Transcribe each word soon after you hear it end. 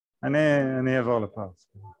אני אעבור לפאוס.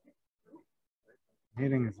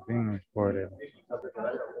 Meeting is being recorded.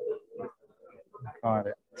 Got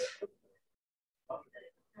it.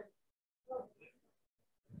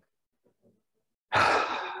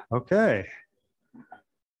 Okay.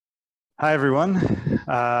 Hi, everyone.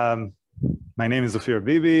 My name is Ofir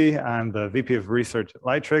Bibi. I'm the VP of Research at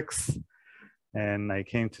Lightricks. And I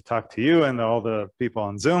came to talk to you and all the people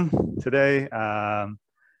on Zoom today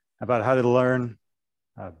about how to learn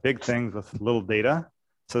big things with little data.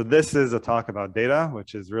 So this is a talk about data,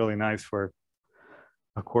 which is really nice for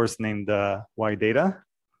a course named Why Data.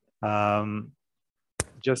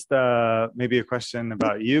 Just maybe a question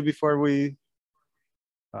about you before we,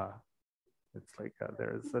 it's like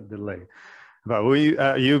there's a delay. About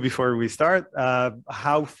you before we start.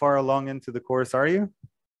 How far along into the course are you?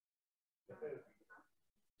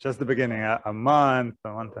 Just the beginning, a month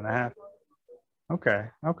and a half. Okay,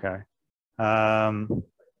 okay.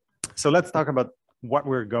 So let's talk about what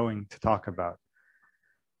we're going to talk about.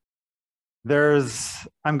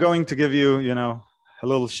 I'm going to give you, a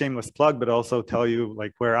little shameless plug, but also tell you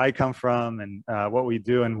like where I come from and what we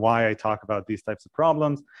do and why I talk about these types of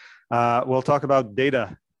problems. We'll talk about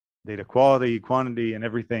data quality, quantity, and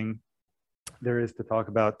everything there is to talk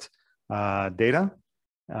about data.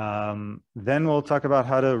 Then we'll talk about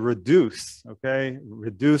how to reduce,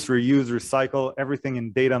 reduce, reuse, recycle, everything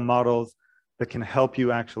in data models that can help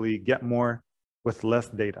you actually get more with less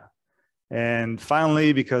data. And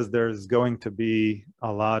finally, because there's going to be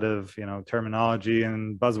a lot of terminology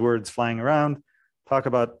and buzzwords flying around, talk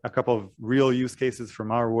about a couple of real use cases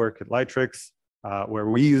from our work at Lightricks, where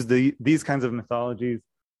we use these kinds of methodologies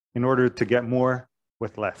in order to get more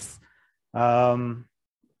with less. All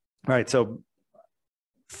right, so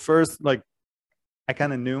first, I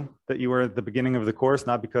kind of knew that you were at the beginning of the course,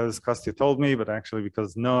 not because Kostya told me, but actually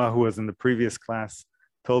because Noah, who was in the previous class,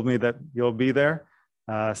 told me that you'll be there.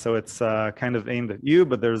 So it's kind of aimed at you,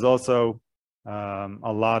 but there's also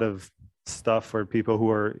a lot of stuff for people who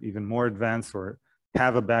are even more advanced or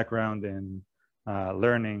have a background in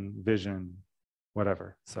learning, vision,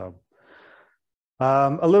 whatever. So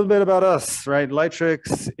a little bit about us, right?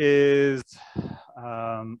 Lightricks is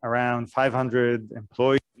around 500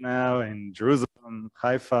 employees now in Jerusalem,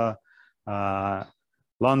 Haifa,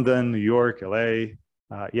 London, New York, LA.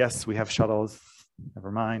 Yes, we have shuttles,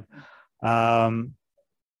 never mind.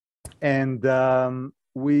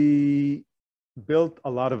 We built a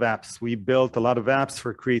lot of apps. We built a lot of apps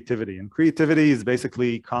for creativity. And creativity is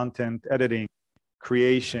basically content editing,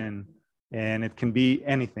 creation, and it can be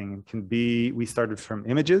anything. It can be, we started from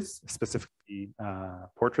images, specifically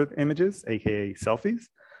portrait images, AKA selfies.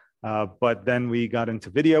 But then we got into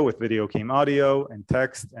video. With video came audio and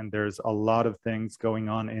text, and there's a lot of things going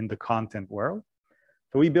on in the content world.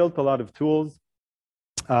 So we built a lot of tools.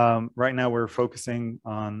 Right now we're focusing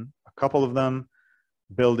on a couple of them,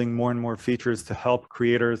 building more and more features to help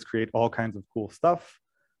creators create all kinds of cool stuff,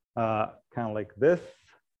 kind of like this.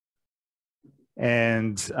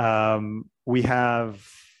 And we have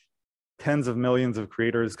tens of millions of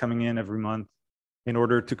creators coming in every month in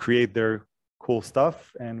order to create their cool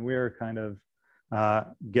stuff. And we're kind of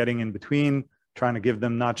getting in between, trying to give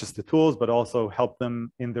them not just the tools, but also help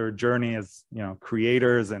them in their journey as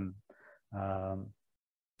creators and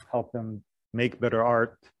help them make better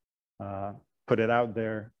art, put it out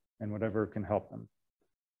there, and whatever can help them.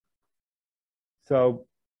 So,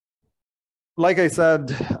 like I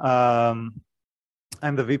said,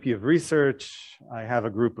 I'm the VP of Research. I have a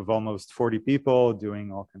group of almost 40 people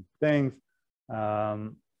doing all kinds of things.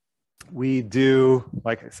 We do,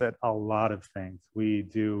 like I said, a lot of things. We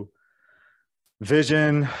do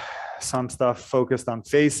vision, some stuff focused on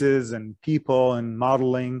faces and people and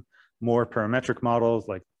modeling, more parametric models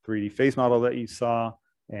like 3D face model that you saw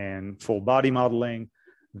and full body modeling.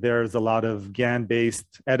 There's a lot of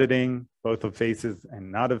GAN-based editing, both of faces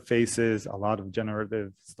and not of faces, a lot of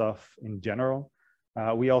generative stuff in general.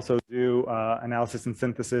 We also do analysis and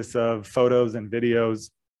synthesis of photos and videos,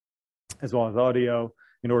 as well as audio,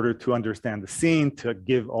 in order to understand the scene, to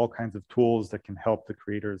give all kinds of tools that can help the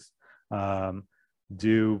creators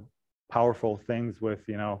do powerful things with,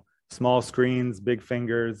 small screens, big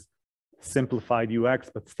fingers, simplified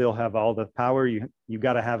UX, but still have all the power. You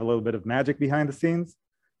got to have a little bit of magic behind the scenes.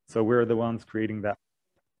 So we're the ones creating that.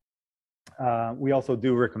 We also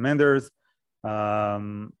do recommenders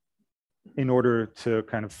in order to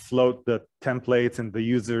kind of float the templates and the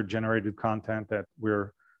user-generated content that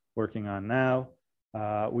we're working on now.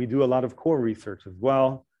 We do a lot of core research as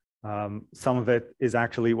well. Some of it is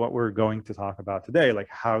actually what we're going to talk about today, like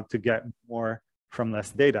how to get more from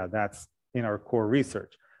less data. That's in our core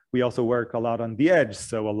research. We also work a lot on the edge.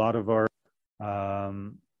 So a lot of our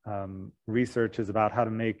research is about how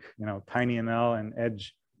to make, tiny ML and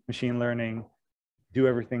edge machine learning do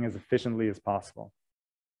everything as efficiently as possible.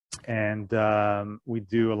 And we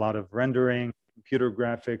do a lot of rendering, computer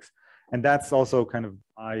graphics, and that's also kind of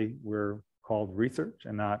why we're called research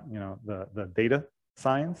and not, the data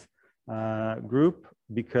science group,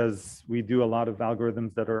 because we do a lot of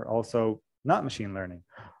algorithms that are also not machine learning.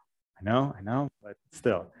 I know, but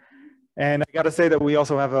still. And I got to say that we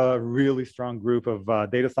also have a really strong group of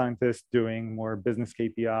data scientists doing more business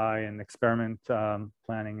KPI and experiment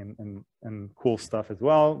planning and cool stuff as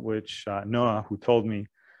well, which Noah, who told me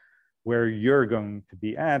where you're going to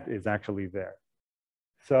be at, is actually there.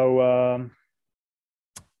 So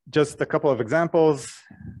just a couple of examples.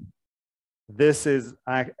 This is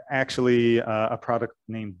actually a product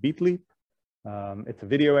named Beatleap. It's a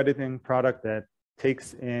video editing product that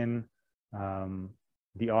takes in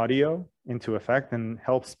the audio into effect and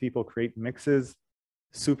helps people create mixes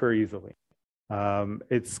super easily.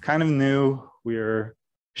 It's kind of new. We're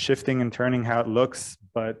shifting and turning how it looks,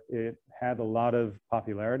 but it had a lot of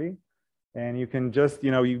popularity. And you can just,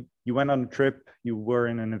 you went on a trip, you were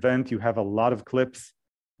in an event, you have a lot of clips,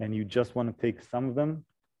 and you just want to take some of them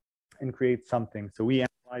and create something. So we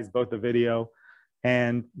analyze both the video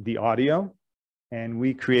and the audio, and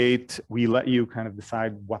we let you kind of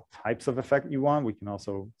decide what types of effect you want. We can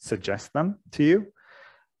also suggest them to you.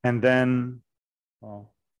 And then,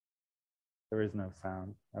 well, there is no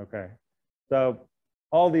sound. Okay. So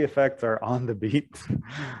all the effects are on the beat.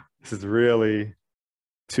 This is really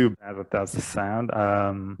too bad that that's the sound.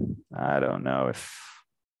 I don't know if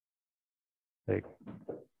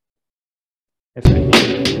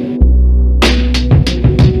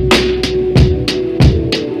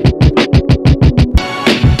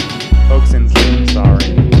folks in Zoom, sorry,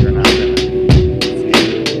 you're not gonna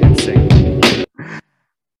see in sync.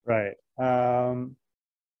 Right.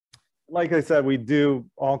 Like I said, we do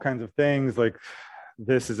all kinds of things. Like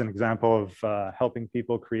this is an example of helping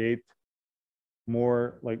people create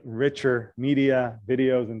more richer media,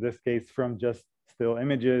 videos in this case, from just still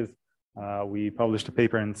images. We published a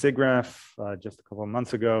paper in SIGGRAPH just a couple of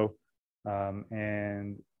months ago.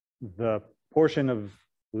 And the portion of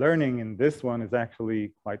learning in this one is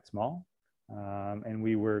actually quite small. And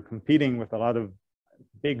we were competing with a lot of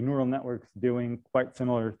big neural networks doing quite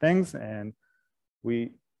similar things. And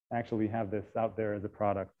we actually have this out there as a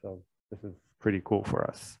product. So this is pretty cool for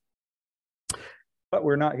us. But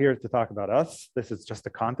we're not here to talk about us. This is just a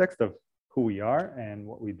context of who we are and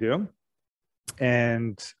what we do.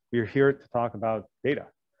 And we're here to talk about data.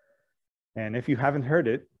 And if you haven't heard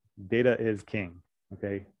it, data is king,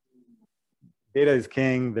 okay? Data is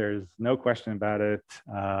king, there's no question about it.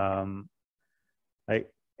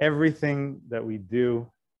 Everything that we do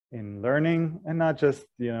in learning, and not just,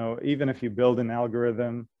 even if you build an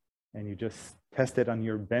algorithm and you just test it on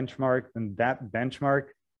your benchmark, then that benchmark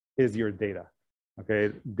is your data,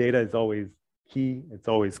 okay? Data is always key, it's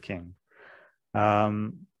always king.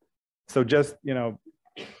 So just,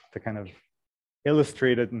 to kind of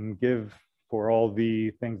illustrate it and give for all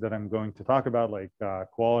the things that I'm going to talk about, like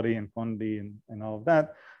quality and quantity and all of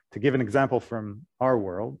that, to give an example from our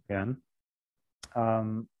world again,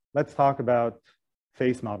 let's talk about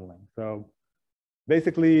face modeling. So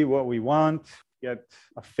basically what we want, get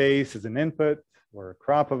a face as an input or a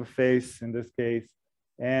crop of a face in this case,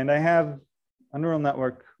 and I have a neural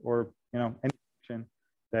network or any function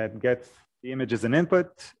that gets the image as an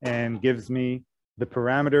input and gives me the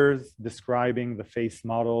parameters describing the face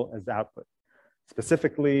model as output.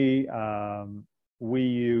 Specifically, we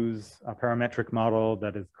use a parametric model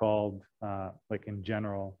that is called, in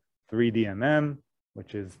general, 3DMM,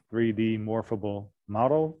 which is 3D morphable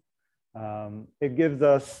model. It gives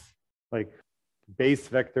us base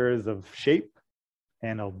vectors of shape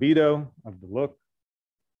and albedo of the look.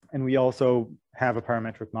 And we also have a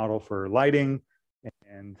parametric model for lighting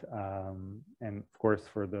and of course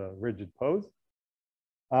for the rigid pose.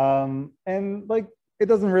 It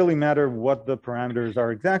doesn't really matter what the parameters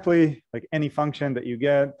are exactly. Any function that you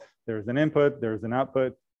get, there's an input, there's an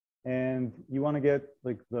output, and you want to get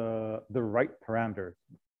the right parameters,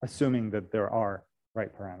 assuming that there are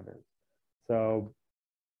right parameters. So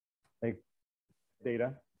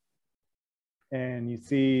data, and you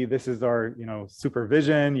see this is our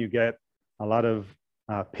supervision. You get a lot of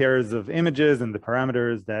pairs of images and the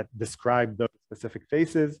parameters that describe those specific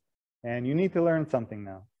faces, and you need to learn something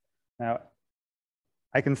now. Now,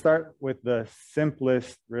 I can start with the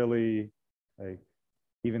simplest, really,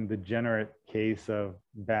 even degenerate case of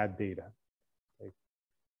bad data.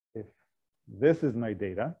 If this is my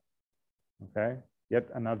data, okay, yet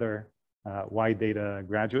another Y data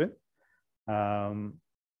graduate. Then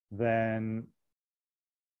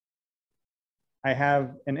I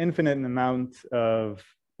have an infinite amount of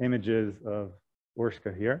images of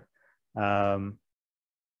Urshka here.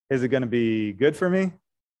 Is it going to be good for me?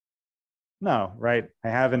 No, right? I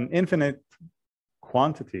have an infinite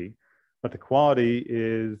quantity, but the quality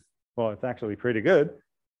is, well, it's actually pretty good,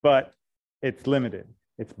 but it's limited.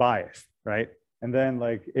 It's biased, right? And then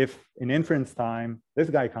like if in inference time, this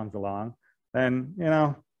guy comes along, then, you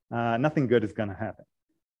know, nothing good is going to happen.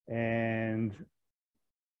 And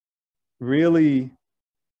really,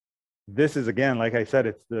 this is, again, like I said,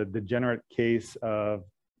 it's the degenerate case of,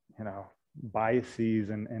 you know, biases,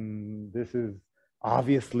 and this is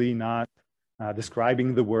obviously not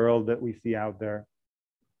describing the world that we see out there.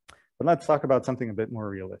 But let's talk about something a bit more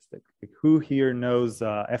realistic. Like, who here knows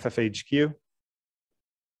FFHQ?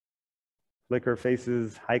 Flicker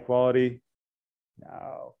faces, high quality?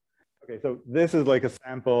 No. Okay, so this is like a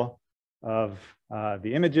sample of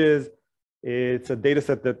the images. It's a data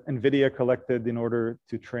set that NVIDIA collected in order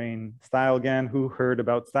to train StyleGAN. Who heard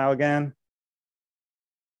about StyleGAN?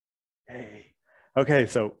 Hey. Okay,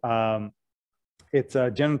 so it's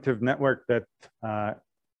a generative network that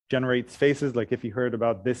generates faces. Like if you heard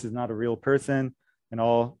about this is not a real person and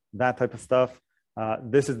all that type of stuff.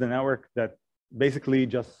 This is the network that basically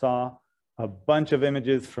just saw a bunch of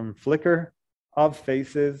images from Flickr of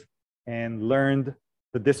faces and learned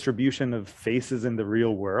the distribution of faces in the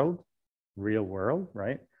real world,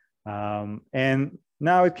 right? And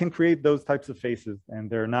now it can create those types of faces, and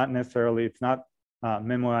they're not necessarily, it's not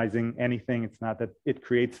memorizing anything. It's not that it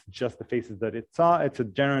creates just the faces that it saw. It's a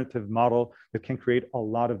generative model that can create a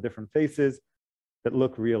lot of different faces that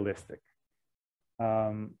look realistic.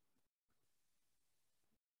 Throw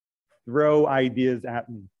ideas at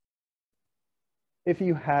me. If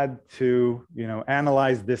you had to, you know,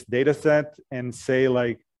 analyze this data set and say,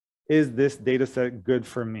 like, is this data set good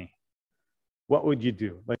for me? What would you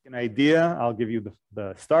do? Like an idea, I'll give you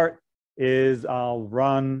the start, is I'll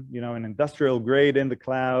run, you know, an industrial grade in the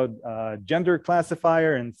cloud gender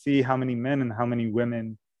classifier and see how many men and how many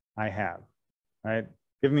women I have, right?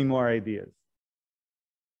 Give me more ideas.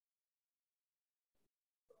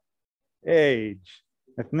 Age,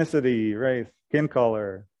 ethnicity, race, skin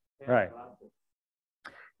color, right?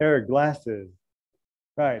 Hair, glasses,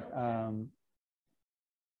 right?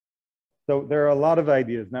 So there are a lot of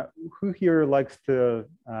ideas. Now, who here likes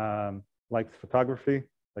photography?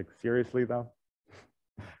 Like seriously though?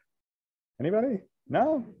 Anybody?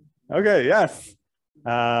 No? Okay, yes.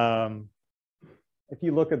 If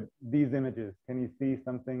you look at these images, can you see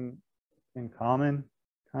something in common,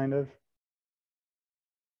 kind of?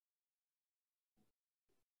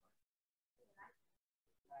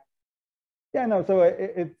 Yeah, no, so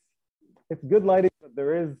it's good lighting, but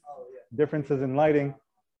there is differences in lighting.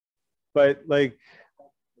 But like,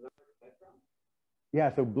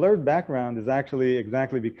 yeah, so blurred background is actually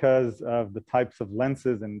exactly because of the types of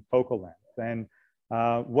lenses and focal length. And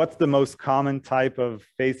what's the most common type of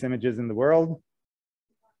face images in the world?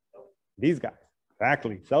 These guys,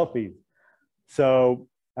 exactly, selfies. So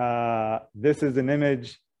this is an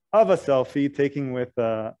image of a selfie taken with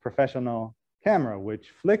a professional camera,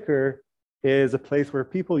 which Flickr is a place where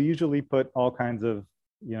people usually put all kinds of,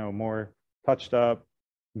 you know, more touched up,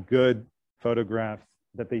 good photographs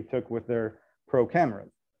that they took with their pro cameras.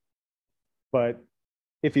 But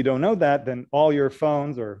if you don't know that, then all your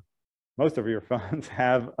phones, or most of your phones,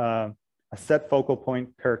 have a set focal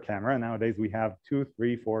point per camera. Nowadays we have 2,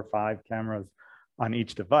 3, 4, 5 cameras on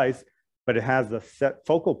each device, but it has a set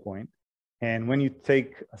focal point. And when you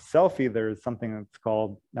take a selfie, there's something that's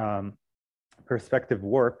called perspective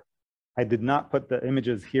warp. I did not put the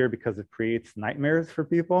images here because it creates nightmares for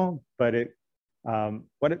people, but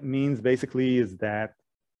what it means basically is that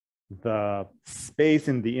the space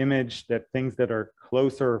in the image, that things that are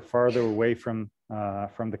closer or farther away from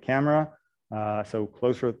the camera, so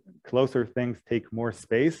closer things take more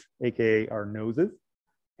space, aka our noses,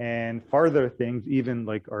 and farther things, even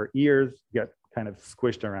like our ears, get kind of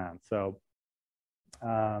squished around. So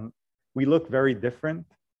we look very different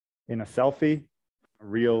in a selfie,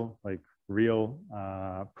 real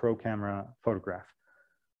pro camera photograph.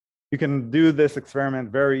 You can do this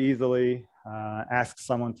experiment very easily. Ask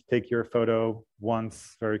someone to take your photo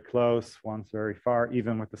once very close, once very far,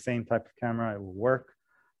 even with the same type of camera, it will work.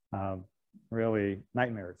 Really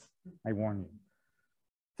nightmares, I warn you.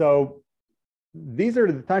 So these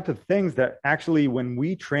are the types of things that actually, when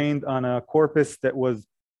we trained on a corpus that was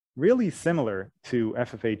really similar to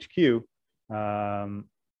FFHQ,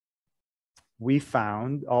 we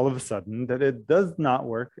found all of a sudden that it does not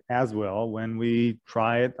work as well when we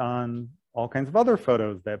try it on all kinds of other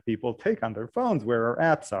photos that people take on their phones where our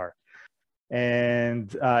apps are.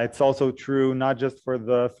 And it's also true not just for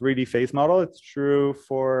the 3D face model, it's true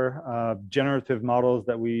for generative models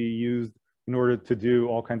that we used in order to do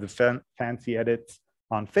all kinds of fancy edits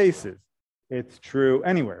on faces. It's true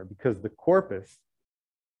anywhere because the corpus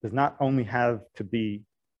does not only have to be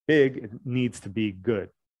big, it needs to be good.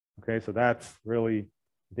 Okay, so that's really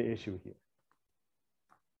the issue here.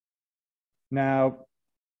 Now,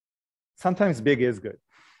 sometimes big is good.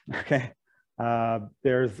 Okay,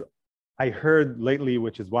 I heard lately,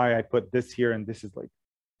 which is why I put this here, and this is like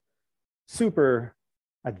super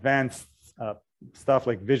advanced stuff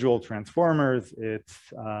like visual transformers. It's,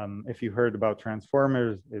 if you heard about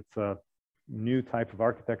transformers, it's a new type of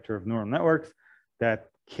architecture of neural networks that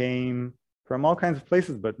came from all kinds of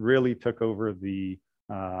places, but really took over the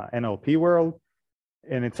NLP world.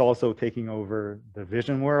 And it's also taking over the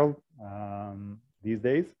vision world these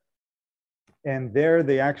days. And there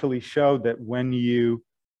they actually showed that when you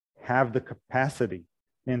have the capacity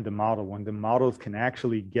in the model, when the models can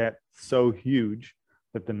actually get so huge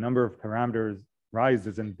that the number of parameters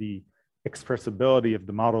rises and the expressibility of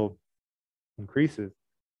the model increases,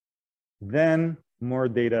 then more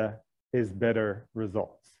data is better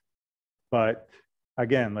results. But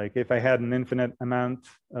again, like if I had an infinite amount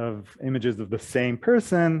of images of the same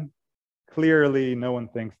person, clearly no one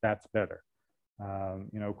thinks that's better.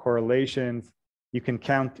 You know, correlations, you can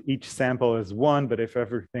count each sample as one, but if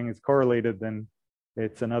everything is correlated, then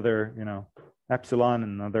it's another, you know, epsilon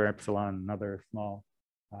and another small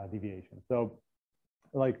deviation. So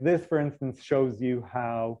like this, for instance, shows you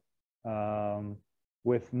how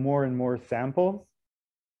with more and more samples,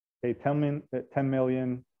 say 10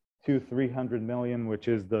 million to 300 million, which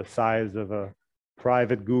is the size of a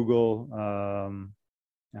private Google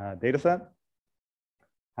data set,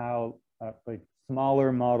 how like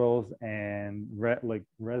smaller models and like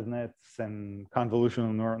ResNets and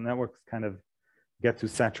convolutional neural networks kind of get to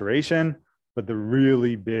saturation, but the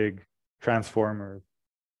really big transformers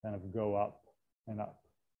kind of go up and up.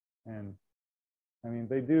 And I mean,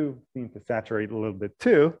 they do seem to saturate a little bit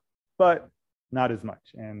too, but not as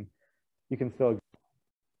much. And you can still,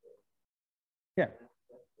 yeah.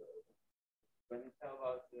 When you tell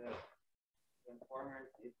about the transformers,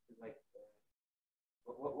 it's like,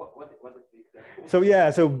 what is big? So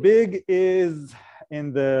yeah, so big is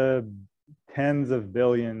in the tens of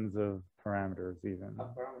billions of parameters even.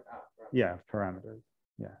 Parameters. Yeah, parameters,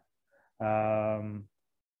 yeah.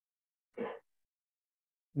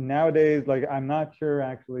 Nowadays, like I'm not sure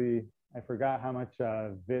actually, I forgot how much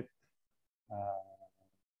VIT,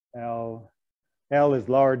 L is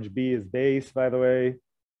large, B is base, by the way.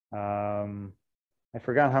 I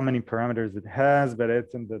forgot how many parameters it has, but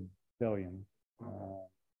it's in the billions.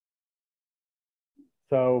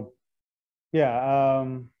 So yeah,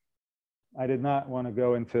 I did not want to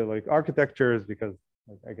go into like architectures because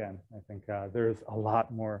like, again, I think there's a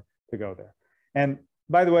lot more to go there. And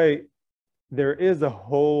by the way, there is a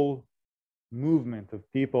whole movement of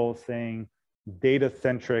people saying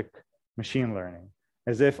data-centric machine learning,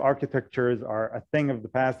 as if architectures are a thing of the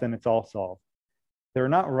past and it's all solved. They're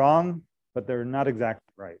not wrong, but they're not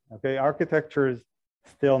exactly right. Okay, architectures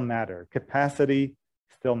still matter. Capacity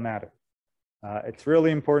still matters. It's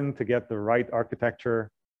really important to get the right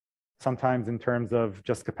architecture, sometimes in terms of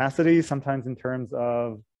just capacity, sometimes in terms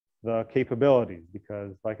of the capabilities,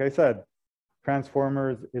 because like I said,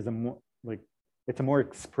 transformers is it's a more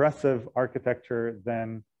expressive architecture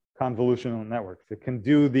than convolutional networks. It can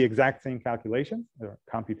do the exact same calculations or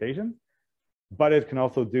computations, but it can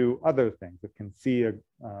also do other things. It can see a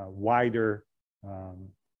wider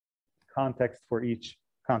context for each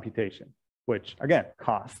computation, which again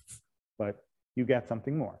costs, but you get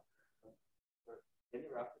something more.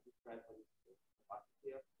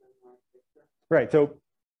 Right. So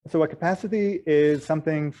a capacity is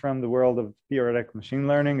something from the world of theoretic machine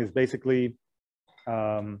learning, is basically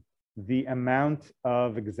the amount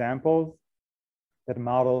of examples that a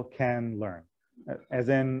model can learn. As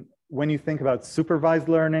in, when you think about supervised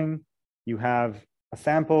learning, you have a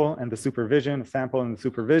sample and the supervision, a sample and the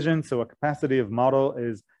supervision. So a capacity of model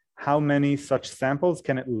is how many such samples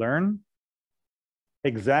can it learn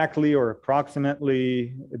exactly or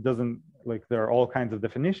approximately. It doesn't, like, there are all kinds of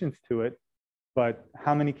definitions to it, but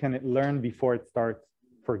how many can it learn before it starts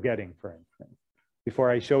forgetting, for instance?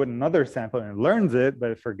 Before I show it another sample and it learns it,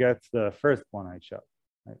 but it forgets the first one I showed.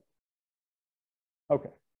 Right? Okay.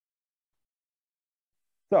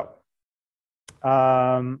 So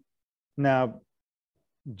now,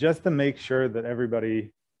 just to make sure that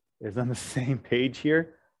everybody is on the same page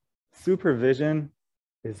here. Supervision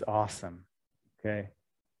is awesome, okay?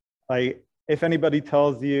 Like, if anybody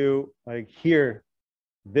tells you, like, here,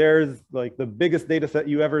 there's like the biggest data set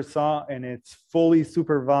you ever saw and it's fully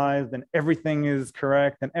supervised and everything is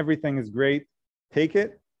correct and everything is great, take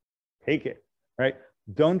it, right?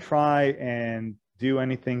 Don't try and do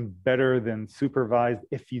anything better than supervised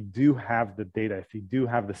if you do have the data, if you do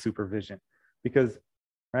have the supervision, because,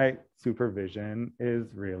 right, supervision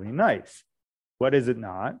is really nice. What is it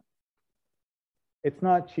not? It's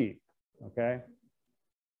not cheap, okay?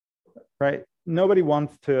 Right? Nobody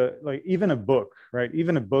wants to, like, even a book, right?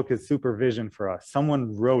 Even a book is supervision for us.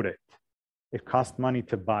 Someone wrote it. It cost money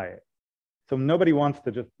to buy it. So nobody wants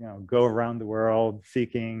to just, you know, go around the world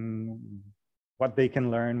seeking what they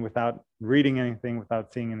can learn without reading anything,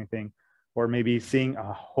 without seeing anything, or maybe seeing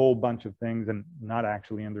a whole bunch of things and not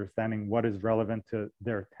actually understanding what is relevant to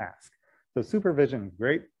their task. So supervision is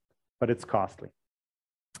great, but it's costly.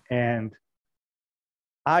 And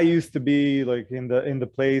I used to be like in the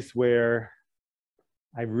place where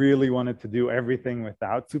I really wanted to do everything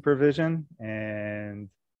without supervision. And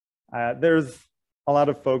there's a lot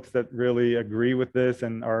of folks that really agree with this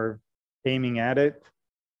and are aiming at it.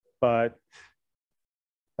 But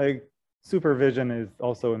like, supervision is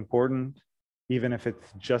also important, even if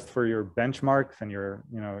it's just for your benchmarks and your,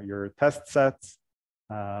 you know, your test sets.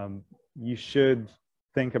 You should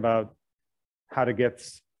think about how to get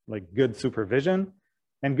like good supervision.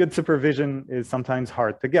 And good supervision is sometimes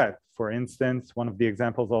hard to get. For instance, one of the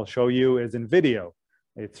examples I'll show you is in video.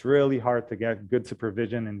 It's really hard to get good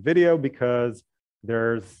supervision in video because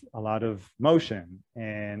there's a lot of motion.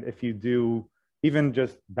 And if you do even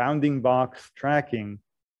just bounding box tracking,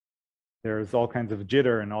 there's all kinds of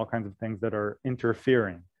jitter and all kinds of things that are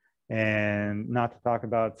interfering. And not to talk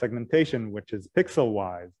about segmentation, which is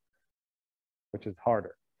pixel-wise, which is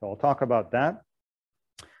harder. So I'll talk about that.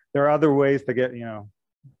 There are other ways to get, you know,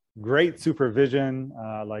 great supervision,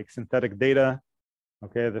 like synthetic data.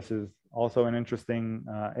 Okay, this is also an interesting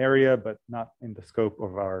area, but not in the scope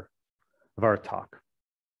of our talk.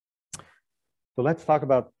 So let's talk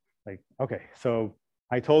about, like, okay, so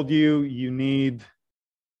I told you you need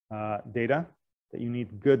data, that you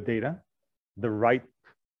need good data, the right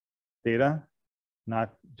data,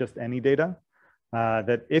 not just any data,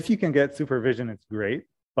 that if you can get supervision, it's great,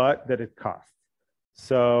 but that it costs.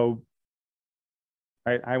 So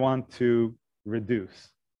I want to reduce,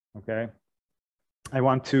 okay? I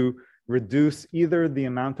want to reduce either the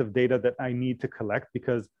amount of data that I need to collect,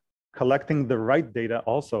 because collecting the right data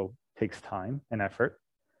also takes time and effort.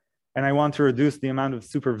 And I want to reduce the amount of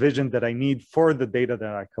supervision that I need for the data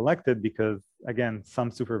that I collected, because again, some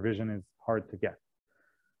supervision is hard to get.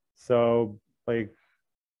 So, like,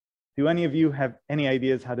 do any of you have any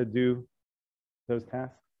ideas how to do those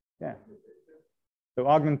tasks? Yeah. So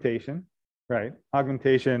augmentation. Right,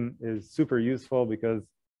 augmentation is super useful because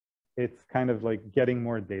it's kind of like getting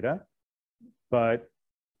more data, but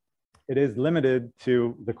it is limited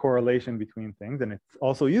to the correlation between things, and it's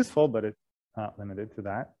also useful, but it's not limited to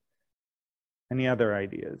that. Any other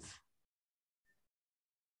ideas?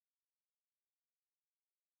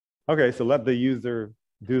 Okay, so let the user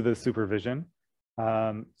do the supervision.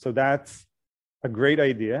 So that's a great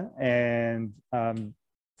idea, and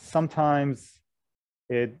sometimes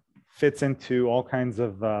it fits into all kinds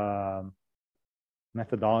of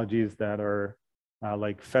methodologies that are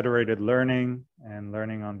like federated learning and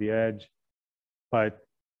learning on the edge. But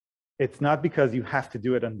it's not because you have to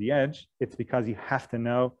do it on the edge, it's because you have to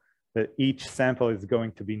know that each sample is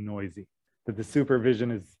going to be noisy, that the supervision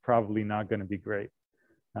is probably not going to be great.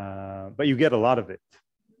 But you get a lot of it,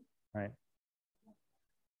 right?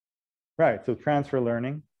 Right, so transfer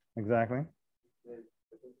learning, exactly.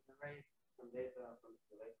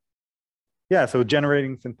 Yeah, so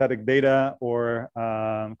generating synthetic data or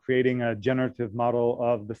creating a generative model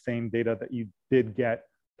of the same data that you did get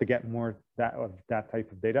to get more of that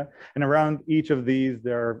type of data. And around each of these,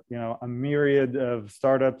 there are, you know, a myriad of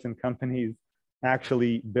startups and companies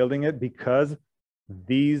actually building it because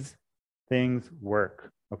these things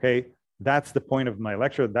work, okay? That's the point of my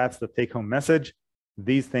lecture. That's the take-home message.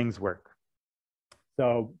 These things work.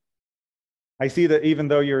 So I see that even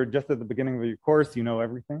though you're just at the beginning of your course, you know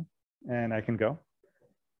everything. And I can go,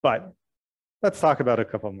 but let's talk about a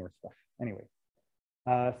couple more stuff. Anyway,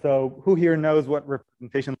 so who here knows what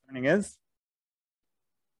representation learning is?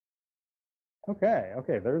 Okay,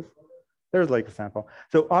 there's like a sample.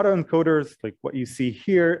 So autoencoders, like what you see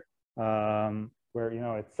here, where, you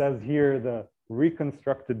know, it says here the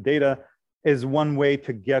reconstructed data is one way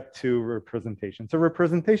to get to representation. So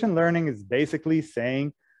representation learning is basically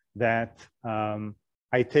saying that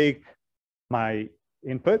I take my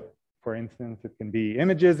input, for instance, it can be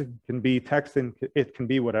images, it can be text, and it can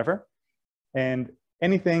be whatever. And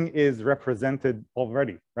anything is represented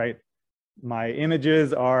already, right? My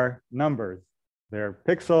images are numbers. They're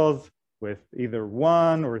pixels with either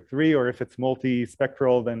 1 or 3, or if it's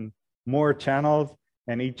multispectral, then more channels,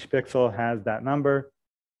 and each pixel has that number.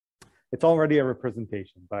 It's already a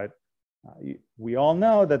representation, but we all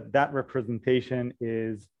know that that representation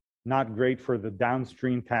is not great for the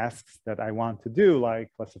downstream tasks that I want to do,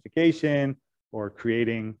 like classification or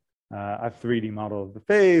creating a 3D model of the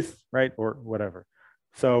face, right, or whatever.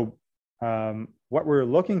 So what we're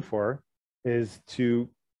looking for is to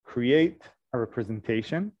create a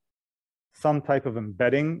representation, some type of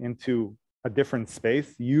embedding into a different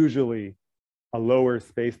space, usually a lower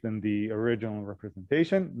space than the original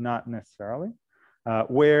representation, not necessarily,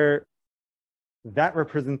 where that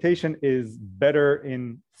representation is better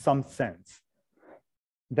in some sense.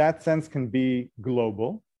 That sense can be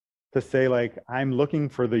global, to say like, I'm looking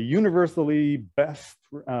for the universally best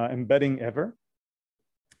embedding ever.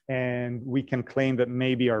 And we can claim that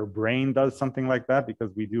maybe our brain does something like that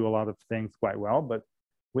because we do a lot of things quite well, but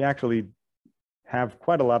we actually have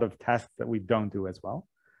quite a lot of tasks that we don't do as well.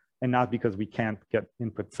 And not because we can't get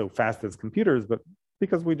input so fast as computers, but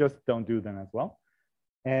because we just don't do them as well.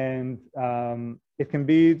 And it can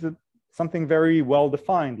be something very well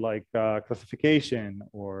defined, like classification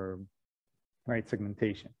or right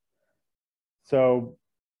segmentation. So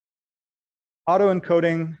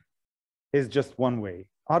autoencoding is just one way.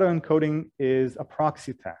 Autoencoding is a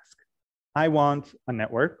proxy task. I want a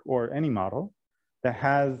network or any model that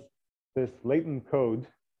has this latent code,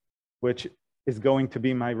 which is going to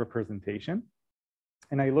be my representation.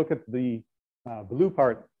 And I look at the blue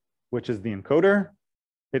part, which is the encoder.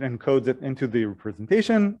 It encodes it into the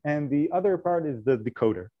representation, and the other part is the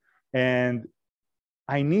decoder. And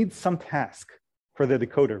I need some task for the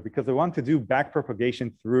decoder because I want to do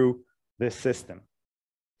backpropagation through this system.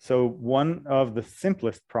 So one of the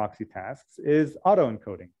simplest proxy tasks is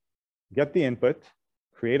autoencoding. Get the input,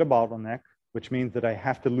 create a bottleneck, which means that I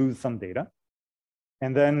have to lose some data,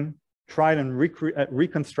 and then try and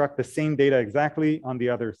reconstruct the same data exactly on the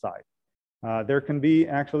other side. There can be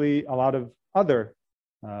actually a lot of other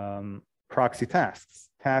proxy tasks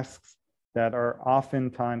that are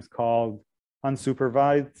oftentimes called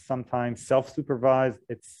unsupervised, sometimes self-supervised.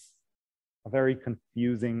 It's a very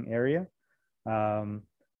confusing area.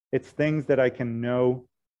 It's things that I can know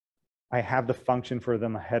I have the function for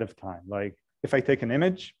them ahead of time. Like if I take an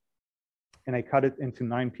image and I cut it into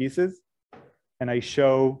 9 pieces and I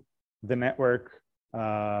show the network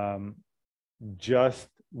just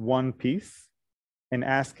one piece and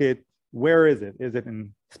ask it, where is it? Is it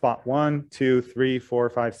in spot 1, 2, 3, 4,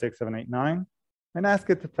 5, 6, 7, 8, 9? And ask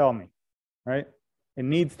it to tell me, right? It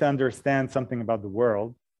needs to understand something about the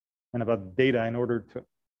world and about data in order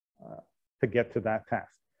to get to that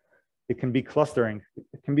task. It can be clustering.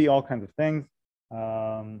 It can be all kinds of things.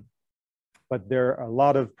 But there are a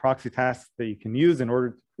lot of proxy tasks that you can use in order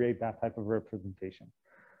to create that type of representation.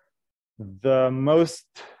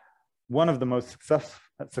 One of the most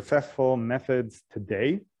successful methods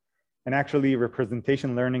today, and actually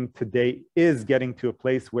representation learning today is getting to a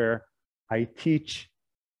place where I teach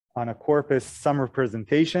on a corpus some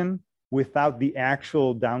representation without the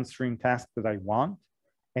actual downstream task that I want,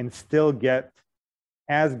 and still get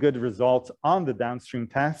as good results on the downstream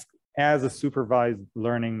task as a supervised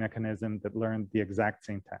learning mechanism that learned the exact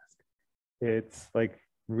same task. It's like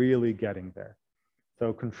really getting there.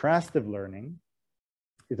 So contrastive learning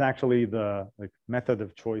is actually the method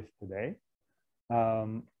of choice today.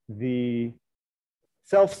 The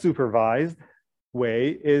self-supervised way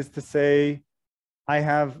is to say, I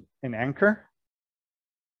have an anchor.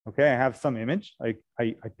 Okay, I have some image. I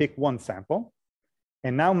pick one sample.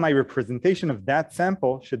 And now my representation of that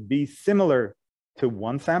sample should be similar to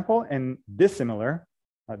one sample and dissimilar,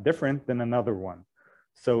 different than another one.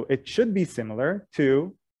 So it should be similar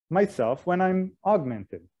to myself when I'm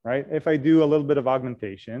augmented, right? If I do a little bit of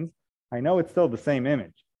augmentations, I know it's still the same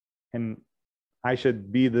image. And I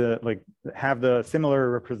should be have the similar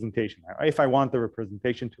representation. If I want the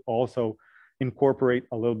representation to also incorporate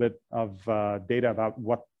a little bit of data about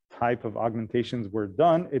what type of augmentations were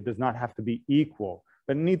done, it does not have to be equal,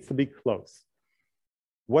 but it needs to be close.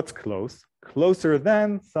 What's close? Closer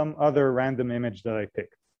than some other random image that I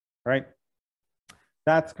picked, right?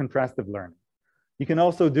 That's contrastive learning. You can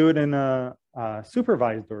also do it in a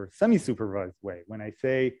supervised or semi-supervised way. When I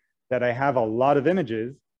say that I have a lot of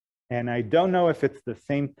images and I don't know if it's the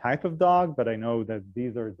same type of dog, but I know that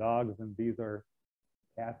these are dogs and these are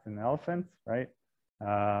cats and elephants, right?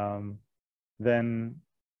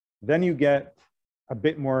 then you get a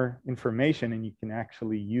bit more information and you can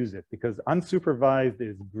actually use it, because unsupervised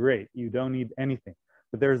is great. You don't need anything.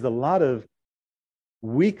 But there's a lot of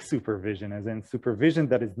weak supervision, as in supervision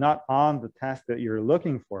that is not on the task that you're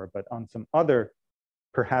looking for, but on some other,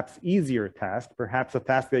 perhaps easier task, perhaps a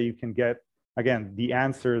task that you can get, again, the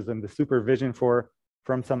answers and the supervision for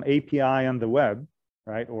from some API on the web,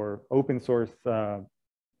 right? Or open source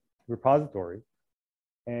repository.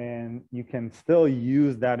 And you can still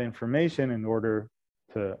use that information in order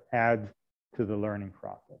to add to the learning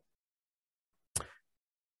process.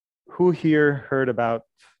 Who here heard about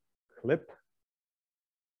Clip?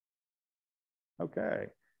 Okay,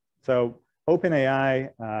 so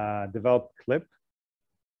OpenAI developed Clip,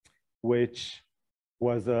 which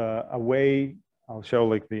was a way, I'll show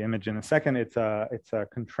like the image in a second. It's a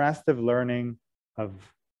contrastive learning of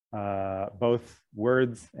both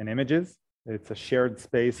words and images. It's a shared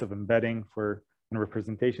space of embedding for and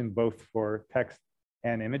representation, both for text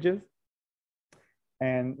and images.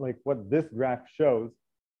 And like what this graph shows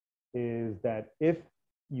is that if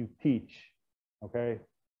you teach, okay,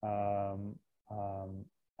 a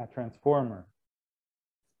transformer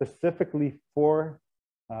specifically for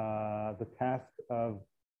the task of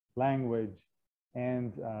language,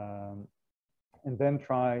 and then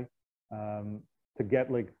try to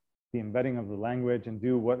get like the embedding of the language and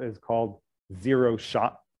do what is called zero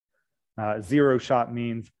shot. Zero shot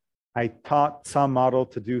means I taught some model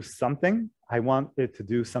to do something. I want it to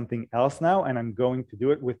do something else now, and I'm going to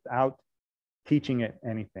do it without teaching it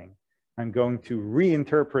anything. I'm going to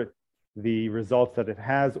reinterpret the results that it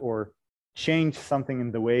has, or change something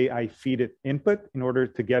in the way I feed it input in order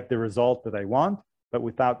to get the result that I want, but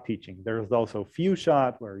without teaching. There's also few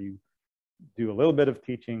shot where you do a little bit of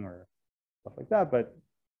teaching or stuff like that. But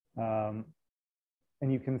and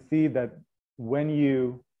you can see that when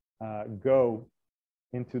you go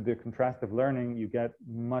into the contrastive learning, you get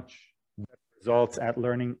much better results at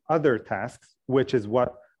learning other tasks, which is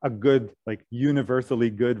what a good, like universally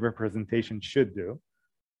good representation should do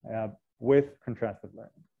with contrastive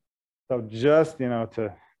learning. So just, you know,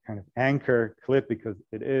 to kind of anchor Clip, because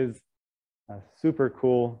it is a super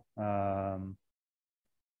cool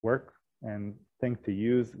work and thing to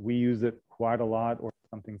use. We use it quite a lot, or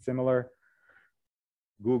something similar.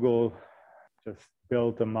 Google just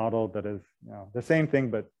built a model that is, you know, the same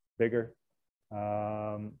thing but bigger.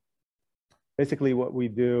 Basically, what we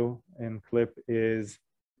do in Clip is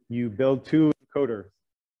you build two encoders,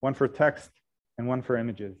 one for text and one for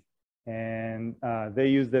images. And they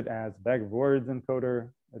used it as bag of words encoder.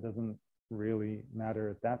 It doesn't really matter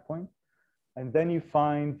at that point. And then you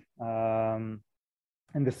find, and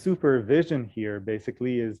the supervision here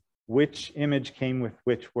basically is which image came with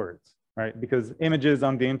which words, right? Because images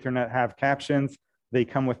on the internet have captions, they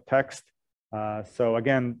come with text. So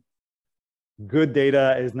again, good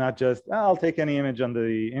data is not just, oh, I'll take any image on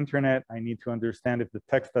the internet. I need to understand if the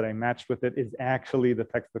text that I matched with it is actually the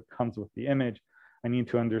text that comes with the image. I need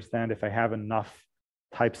to understand if I have enough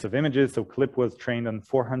types of images. So Clip was trained on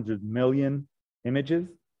 400 million images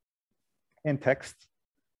and text.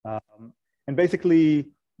 And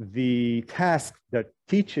basically, the task that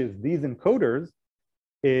teaches these encoders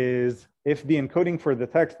is if the encoding for the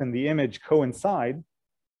text and the image coincide,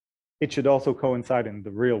 it should also coincide in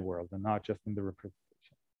the real world and not just in the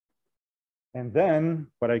representation. And then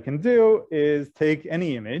what I can do is take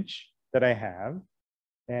any image that I have.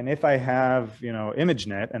 And if I have, you know,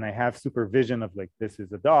 ImageNet, and I have supervision of like, this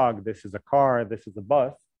is a dog, this is a car, this is a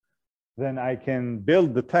bus, then I can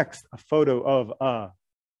build the text, a photo of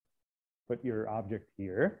put your object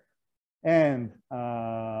here, and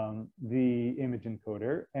the image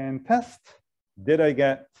encoder, and test, did I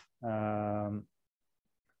get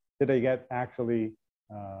actually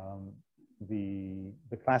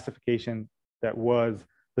the classification that was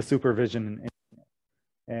the supervision in ImageNet.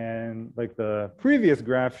 And like the previous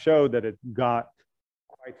graph showed that it got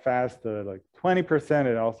quite fast to like 20%.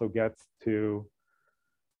 It also gets to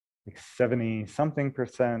like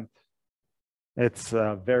 70-something%. It's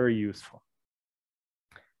very useful.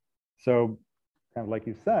 So kind of like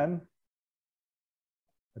you said,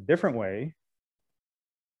 a different way,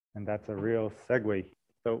 and that's a real segue.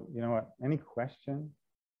 So you know what, any questions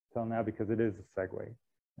till now, because it is a segue,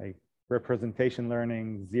 like representation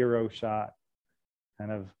learning, zero shot,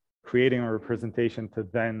 kind of creating a representation to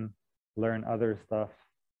then learn other stuff.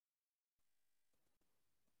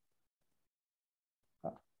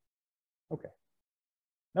 Okay,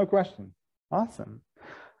 no questions. Awesome.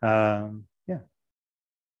 Yeah. Yeah,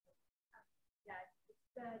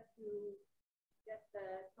 just to get the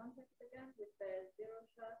context again with the zero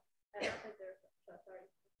shot, not the zero shot, sorry,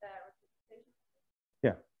 the representation.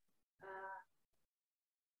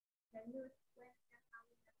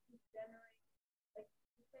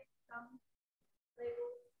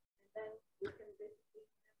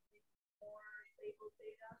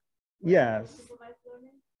 Yes. Supervised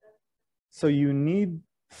learning? So you need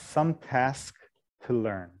some task to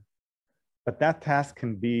learn, but that task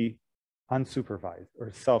can be unsupervised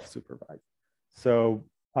or self-supervised. So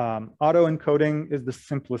auto-encoding is the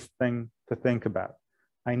simplest thing to think about.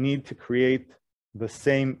 I need to create the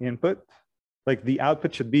same input, like the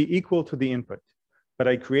output should be equal to the input, but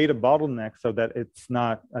I create a bottleneck so that it's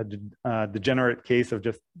not a degenerate case of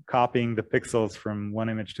just copying the pixels from one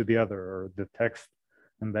image to the other or the text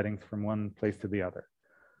embeddings from one place to the other.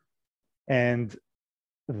 And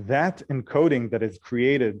that encoding that is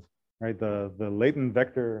created, right, the latent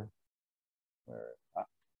vector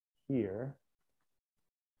here.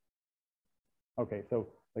 Okay, so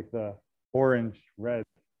like the orange, red,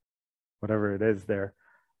 whatever it is there,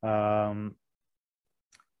 that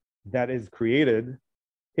is created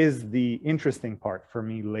is the interesting part for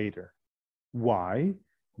me later. Why?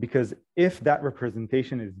 Because if that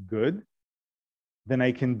representation is good, then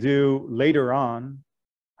I can do later on,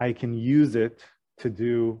 I can use it to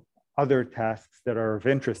do other tasks that are of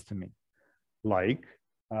interest to me, like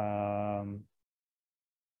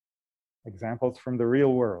examples from the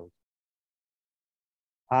real world.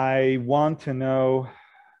 I want to know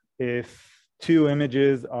if two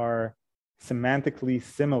images are semantically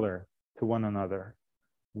similar to one another.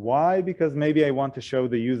 Why? Because maybe I want to show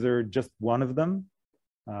the user just one of them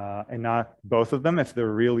and not both of them if they're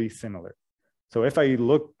really similar. So if I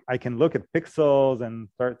look, I can look at pixels and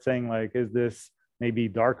start saying like, is this maybe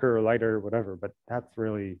darker or lighter or whatever, but that's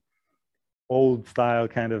really old style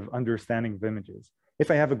kind of understanding of images. If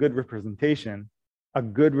I have a good representation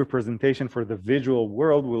for the visual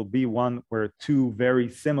world will be one where two very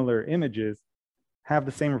similar images have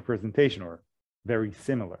the same representation or very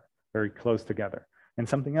similar, very close together. And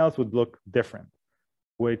something else would look different,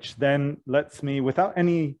 which then lets me, without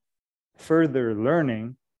any further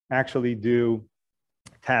learning, actually do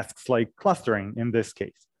tasks like clustering in this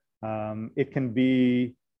case. It can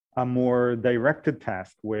be a more directed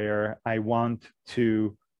task where I want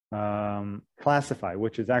to classify,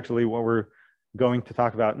 which is actually what we're going to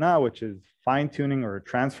talk about now, which is fine-tuning or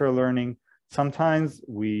transfer learning. Sometimes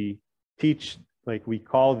we teach, like we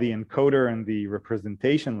call the encoder and the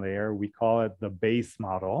representation layer, we call it the base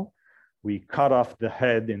model. We cut off the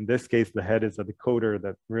head. In this case, the head is a decoder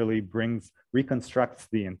that really reconstructs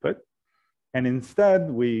the input. And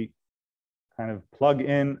instead, we kind of plug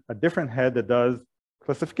in a different head that does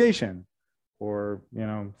classification or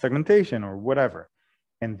segmentation or whatever.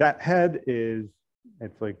 And that head is,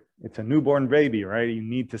 it's a newborn baby, right? You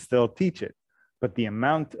need to still teach it. But the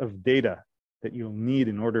amount of data that you'll need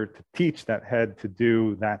in order to teach that head to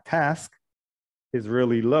do that task is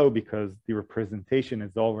really low because the representation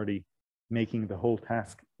is already making the whole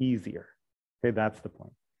task easier. Okay, that's the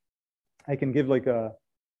point. I can give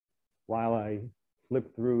while I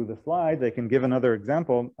flip through the slides, I can give another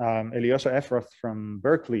example. Eliosha Efros from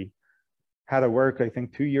Berkeley had a work, I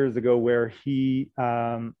think 2 years ago, where he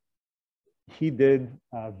did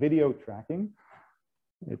video tracking.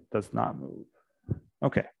 It does not move.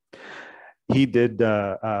 Okay. He did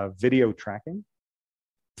video tracking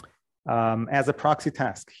as a proxy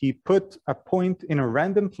task. He put a point in a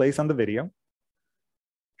random place on the video,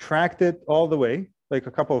 tracked it all the way, like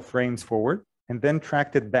a couple of frames forward, and then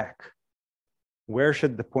tracked it back. Where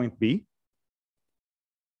should the point be?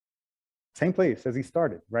 Same place as he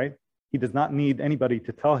started, right? He does not need anybody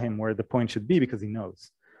to tell him where the point should be because he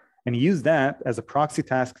knows. And he used that as a proxy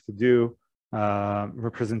task to do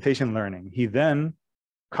representation learning. He then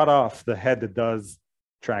cut off the head that does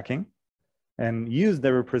tracking and used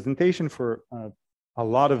the representation for a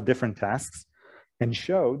lot of different tasks and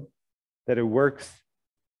showed that it works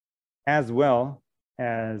as well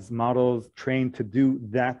as models trained to do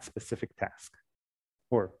that specific task,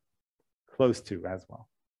 or close to as well.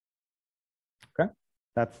 Okay,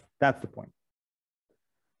 that's the point.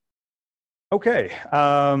 Okay,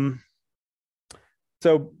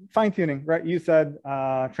 so fine-tuning, right? You said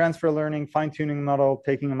transfer learning, fine-tuning model,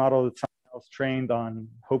 taking a model that someone else trained on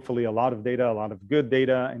hopefully a lot of data, a lot of good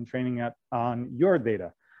data, and training it on your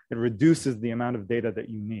data. It reduces the amount of data that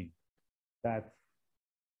you need. That's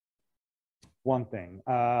one thing.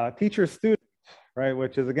 Teacher-student, right?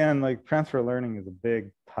 Which is, again, like transfer learning is a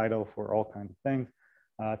big title for all kinds of things.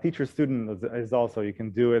 Teacher-student is also, you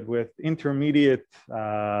can do it with intermediate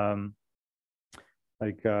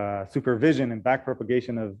supervision and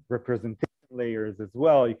backpropagation of representation layers as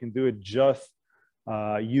well. You can do it just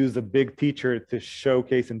use a big teacher to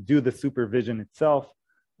showcase and do the supervision itself,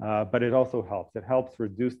 but it also helps. It helps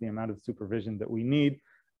reduce the amount of supervision that we need.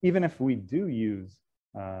 Even if we do use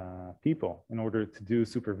people in order to do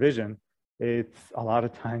supervision, it's a lot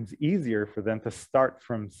of times easier for them to start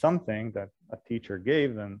from something that a teacher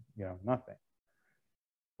gave than, you know, nothing.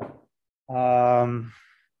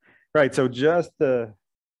 Right, so just to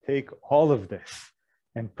take all of this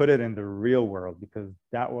and put it in the real world, because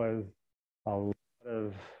that was a lot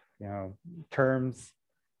of, you know, terms,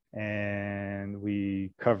 and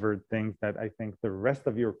we covered things that I think the rest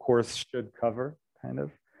of your course should cover, kind of,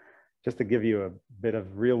 just to give you a bit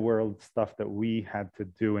of real world stuff that we had to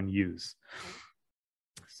do and use.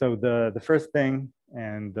 So the first thing,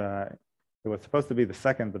 and it was supposed to be the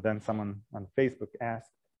second, but then someone on Facebook asked,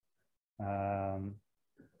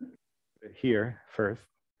 here first,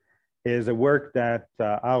 is a work that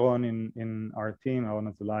Aaron in our team,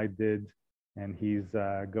 Aaron Azulai, did, and he's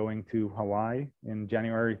going to Hawaii in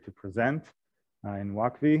January to present in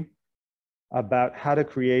WACV about how to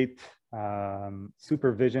create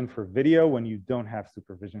supervision for video when you don't have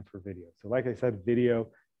supervision for video. So like I said, video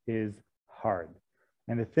is hard.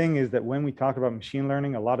 And the thing is that when we talk about machine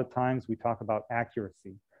learning, a lot of times we talk about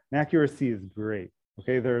accuracy. And accuracy is great,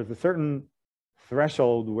 okay? There's a certain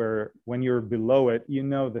threshold where when you're below it, you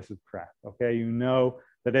know this is crap, okay? You know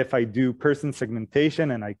that if I do person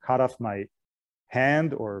segmentation and I cut off my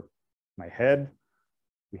hand or my head,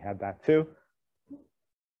 we had that too,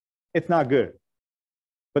 it's not good.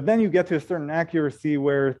 But then you get to a certain accuracy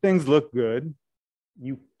where things look good.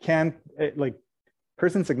 You can't, like,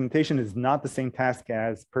 person segmentation is not the same task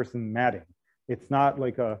as person matting. It's not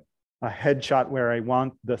like a headshot where I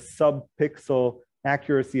want the sub-pixel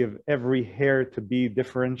accuracy of every hair to be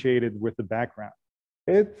differentiated with the background.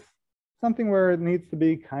 It's something where it needs to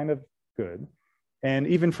be kind of good. And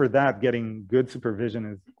even for that, getting good supervision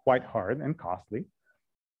is quite hard and costly.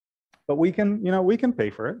 But we can, you know, we can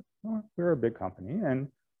pay for it. We're a big company. And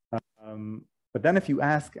but then if you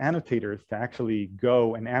ask annotators to actually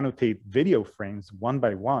go and annotate video frames one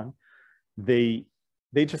by one, they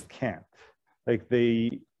just can't. Like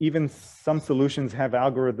even some solutions have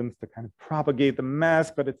algorithms to kind of propagate the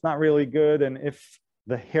mask, but it's not really good. And if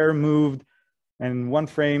the hair moved and one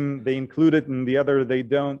frame they include it and the other they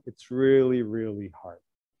don't, it's really, really hard.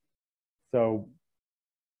 So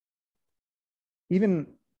even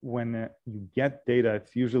when you get data,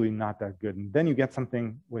 it's usually not that good. And then you get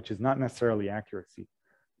something which is not necessarily accuracy.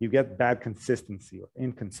 You get bad consistency or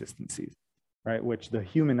inconsistencies, right? Which the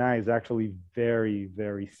human eye is actually very,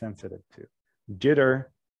 very sensitive to. Jitter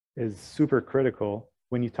is super critical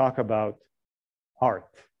when you talk about art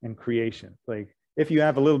and creation. Like if you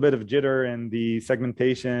have a little bit of jitter in the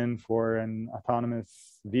segmentation for an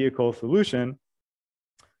autonomous vehicle solution,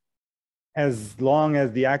 as long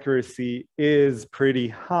as the accuracy is pretty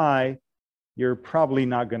high, you're probably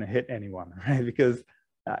not going to hit anyone, right? Because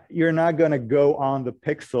you're not going to go on the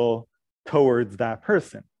pixel towards that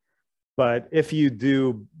person. But if you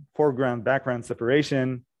do foreground background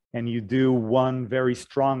separation and you do one very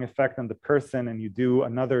strong effect on the person and you do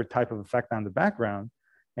another type of effect on the background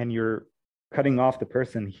and you're cutting off the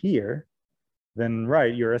person here, then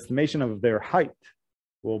right, your estimation of their height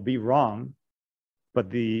will be wrong.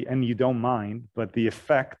 But and you don't mind, but the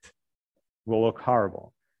effect will look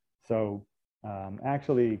horrible. So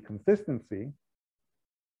actually consistency,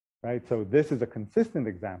 right? So this is a consistent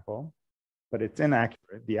example, but it's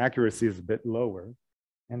inaccurate. The accuracy is a bit lower.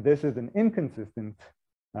 And this is an inconsistent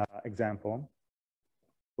example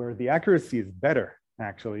where the accuracy is better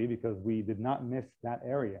actually because we did not miss that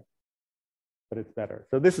area, but it's better.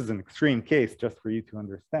 So this is an extreme case just for you to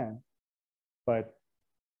understand, but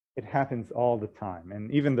it happens all the time.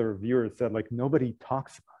 And even the reviewers said, like, nobody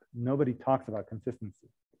talks about it. Nobody talks about consistency.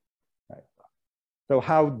 Right? So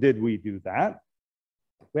how did we do that?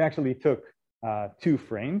 We actually took 2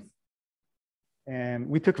 frames and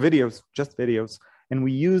we took videos, just videos, and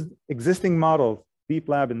we used existing models. Deep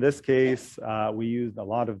Lab in this case, we used a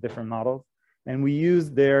lot of different models, and we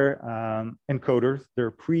used their encoders,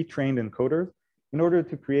 their pre-trained encoders, in order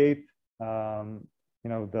to create you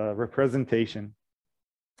know, the representation.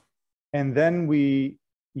 And then we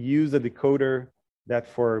use a decoder that,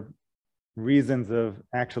 for reasons of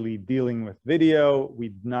actually dealing with video, we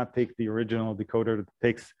did not take the original decoder that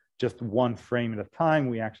takes just 1 frame at a time.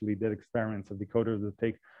 We actually did experiments of decoders that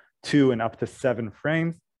take 2 and up to 7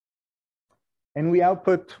 frames. And we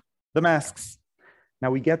output the masks.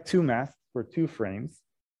 Now we get 2 masks for 2 frames.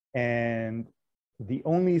 And the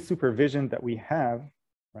only supervision that we have,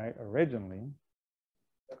 right, originally,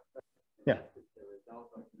 yeah.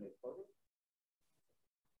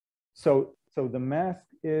 So the mask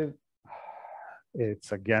is,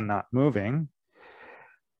 it's again not moving.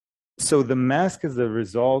 So the mask is the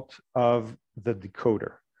result of the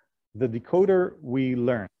decoder. The decoder we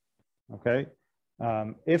learned, okay?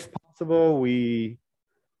 If possible, we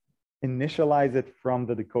initialize it from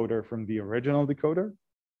the decoder, from the original decoder.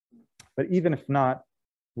 But even if not,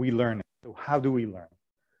 we learn it. So how do we learn?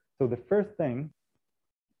 So the first thing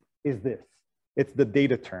is this. It's the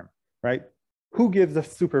data term, right? Who gives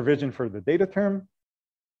us supervision for the data term?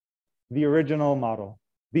 The original model,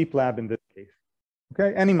 Deep Lab in this case.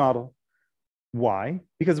 Okay, any model. Why?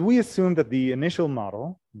 Because we assume that the initial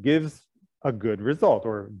model gives a good result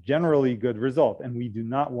or generally good result, and we do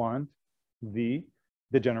not want the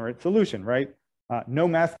degenerate solution, right? No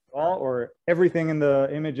mask at all, or everything in the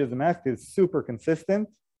image is a mask is super consistent,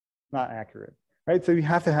 not accurate, right? So you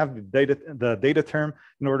have to have the data term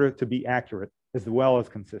in order to be accurate as well as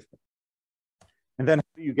consistent. And then how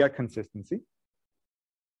do you get consistency?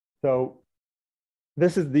 So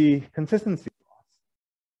this is the consistency loss.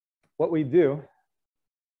 What we do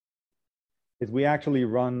is we actually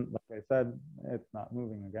run, like I said, it's not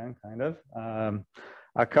moving again, kind of,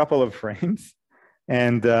 a couple of frames.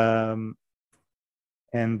 And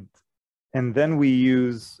then we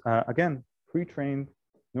use, again, pre-trained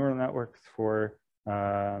neural networks for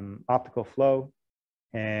optical flow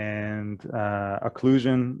and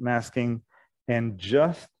occlusion masking. And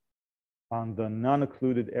just on the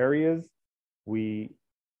non-occluded areas, we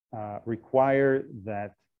require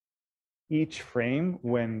that each frame,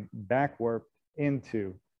 when back warped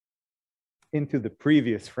into the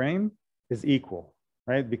previous frame, is equal,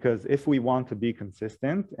 right? Because if we want to be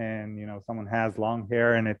consistent and someone has long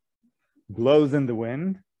hair and it blows in the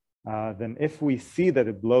wind, then if we see that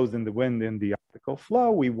it blows in the wind in the optical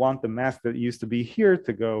flow, we want the mask that used to be here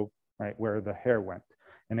to go right where the hair went.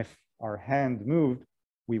 And if our hand moved,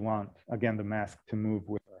 we want, again, the mask to move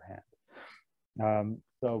with our hand.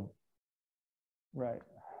 Right.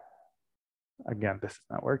 Again, this is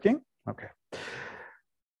not working. Okay.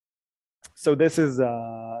 So this is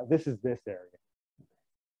this area.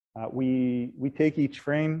 We take each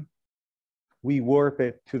frame, we warp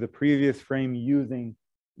it to the previous frame using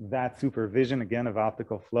that supervision, again, of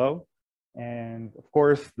optical flow. And of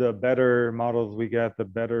course, the better models we get, the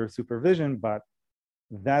better supervision, but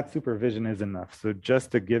that supervision is enough. So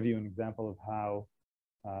just to give you an example of how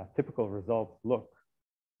typical results look.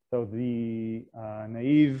 So the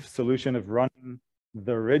naive solution of running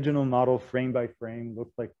the original model frame by frame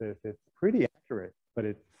looks like this. It's pretty accurate, but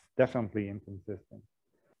it's definitely inconsistent.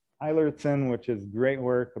 Eilertson, which is great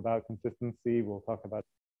work about consistency, we'll talk about,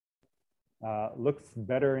 looks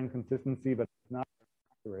better in consistency, but it's not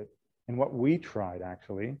accurate. And what we tried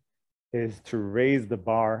actually is to raise the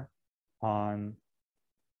bar on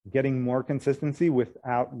getting more consistency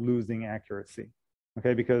without losing accuracy.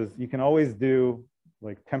 Okay, because you can always do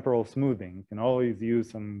like temporal smoothing. You can always use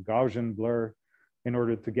some Gaussian blur in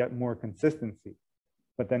order to get more consistency,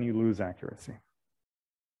 but then you lose accuracy.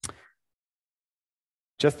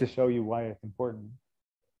 Just to show you why it's important.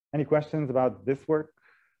 Any questions about this work?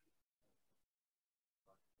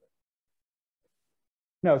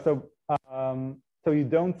 No, so you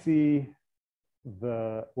don't see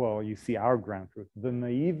you see our ground truth. The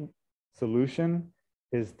naive solution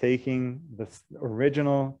is taking the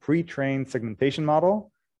original pre-trained segmentation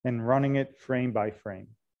model and running it frame by frame.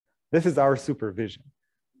 This is our supervision.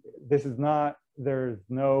 This is not, there's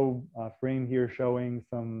no frame here showing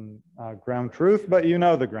some ground truth, but you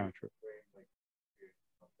know the ground truth.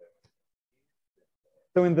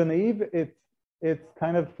 So in the naive, it's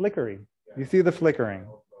kind of flickery. You see the flickering.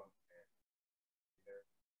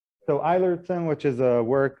 So Eilertson, which is a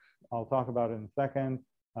work I'll talk about in a second,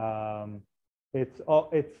 it's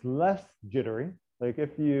less jittery. Like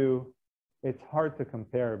it's hard to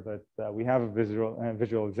compare, but we have a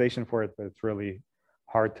visualization for it, but it's really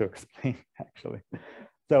hard to explain actually.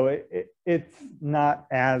 So it's not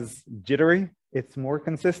as jittery. It's more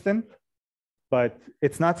consistent, but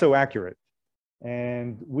it's not so accurate.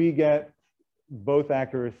 And we get both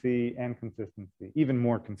accuracy and consistency, even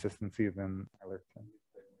more consistency than Eilertson.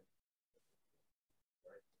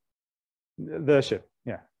 The ship,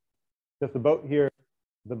 yeah. Just the boat here.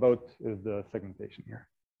 The boat is the segmentation here.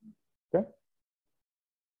 Okay?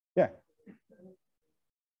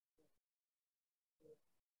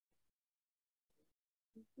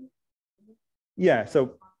 Yeah.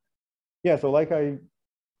 So like I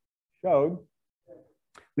showed,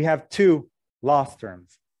 we have two loss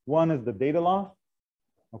terms. One is the data loss,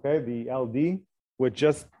 okay, the LD, which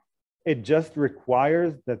it just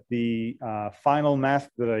requires that the final mask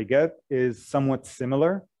that I get is somewhat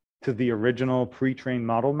similar to the original pre-trained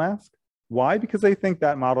model mask. Why? Because I think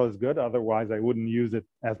that model is good. Otherwise, I wouldn't use it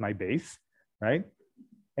as my base, right?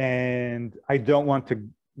 And I don't want to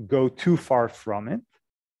go too far from it,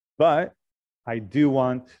 but I do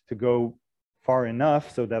want to go far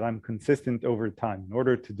enough so that I'm consistent over time. In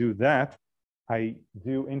order to do that, I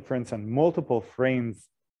do inference on multiple frames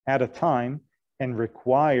at a time and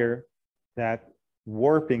require that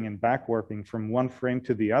warping and back warping from one frame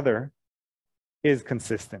to the other is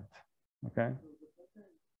consistent, okay?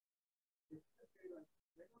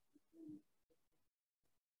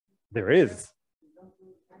 There is.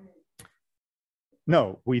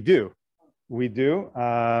 No, we do. We do.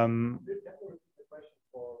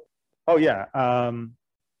 Oh, yeah.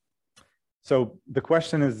 So the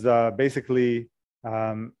question is basically,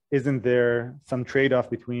 isn't there some trade-off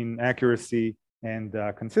between accuracy and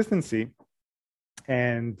consistency?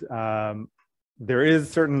 And there is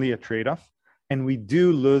certainly a trade-off, and we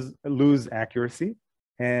do lose accuracy.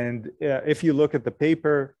 And if you look at the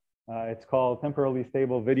paper, it's called Temporally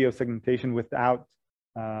Stable Video Segmentation Without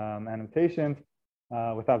Annotations,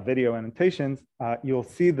 without video annotations. You'll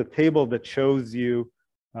see the table that shows you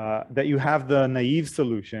that you have the naive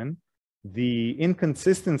solution. The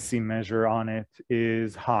inconsistency measure on it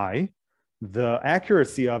is high. The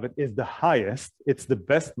accuracy of it is the highest. It's the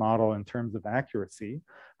best model in terms of accuracy.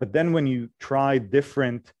 But then when you try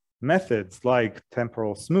different methods like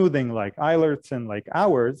temporal smoothing, like Eilertson, like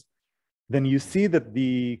ours, then you see that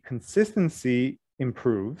the consistency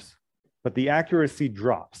improves, but the accuracy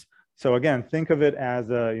drops. So again, think of it as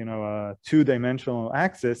a, a two-dimensional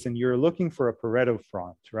axis, and you're looking for a Pareto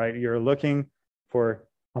front, right? You're looking for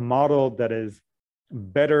a model that is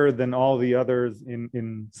better than all the others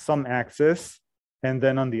in some axis, and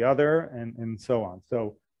then on the other, and so on.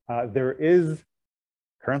 So there is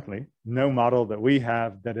currently no model that we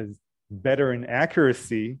have that is better in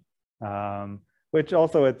accuracy, which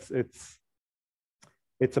also it's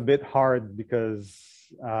a bit hard because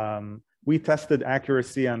we tested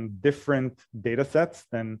accuracy on different data sets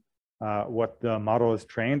than what the model is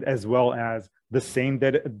trained, as well as the same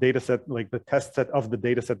data set, like the test set of the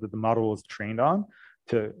data set that the model was trained on,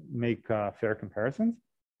 to make fair comparisons.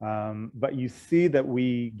 But you see that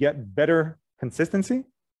we get better consistency,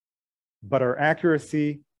 but our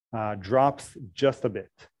accuracy drops just a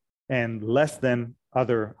bit and less than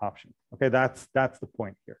other options. Okay, that's the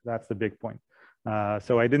point here. That's the big point.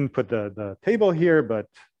 So I didn't put the table here, but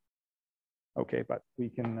okay, but we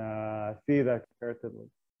can see that compared to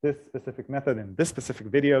this specific method in this specific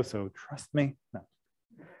video. So trust me, no,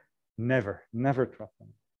 never trust me.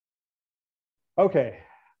 Okay,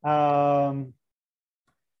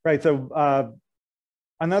 right. So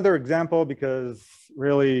another example, because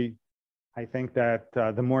really, I think that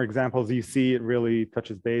the more examples you see, it really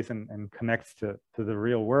touches base and connects to the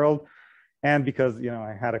real world. And because,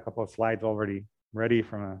 I had a couple of slides already ready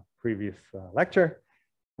from a previous lecture.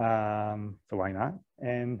 So why not?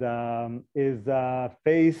 And is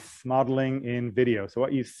face modeling in video. So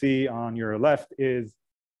what you see on your left is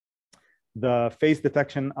the face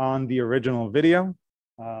detection on the original video.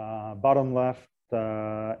 Bottom left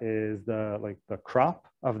is the crop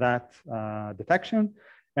of that detection.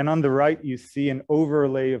 And on the right, you see an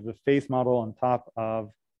overlay of the face model on top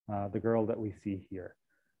of the girl that we see here.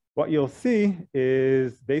 What you'll see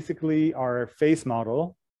is basically our face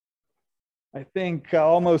model. I think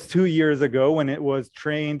almost 2 years ago, when it was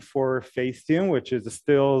trained for Facetune, which is a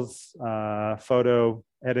stills photo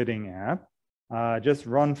editing app, just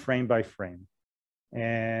run frame by frame.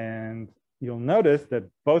 And you'll notice that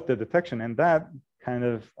both the detection and that kind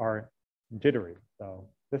of are jittery. So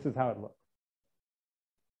this is how it looks.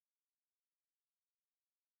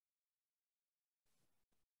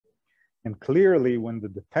 And clearly when the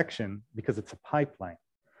detection, because it's a pipeline,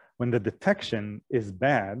 when the detection is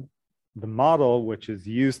bad, the model, which is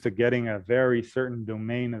used to getting a very certain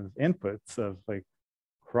domain of inputs of like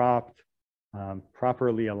cropped,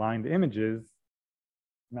 properly aligned images,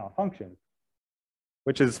 malfunctions,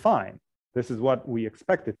 which is fine. This is what we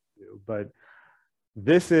expect it to do. But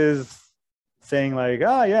this is saying like,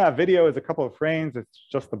 oh yeah, video is a couple of frames. It's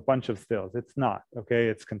just a bunch of stills. It's not, okay?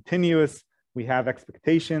 It's continuous. We have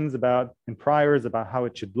expectations about and priors about how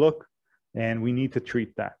it should look, and we need to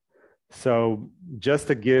treat that. So just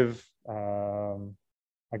to give,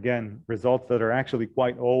 again, results that are actually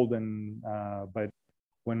quite old, and but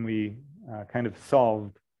when we kind of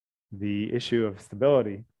solved the issue of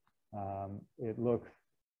stability, it looks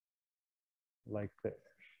like this.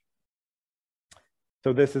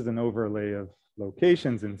 So this is an overlay of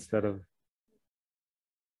locations instead of.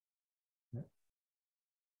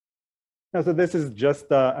 No, so this is just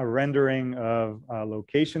a rendering of a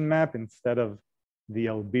location map instead of the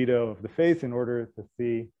albedo of the face, in order to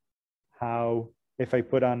see how, if I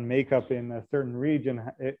put on makeup in a certain region,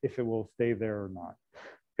 if it will stay there or not.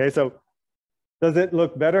 Okay, so does it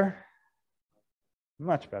look better?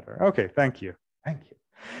 Much better. Okay, thank you. Thank you.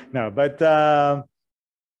 No, but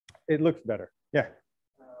it looks better. Yeah.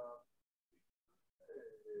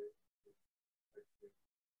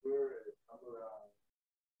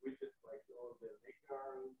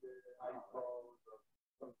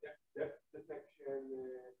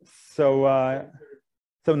 So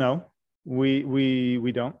so no,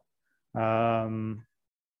 we don't.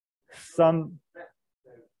 Some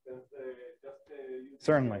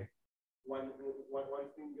certainly. One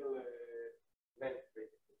single lens,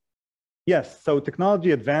 basically. Yes, so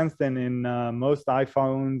technology advanced, and in most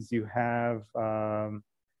iPhones you have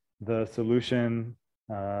the solution,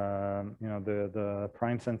 you know, the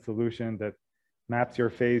PrimeSense solution that maps your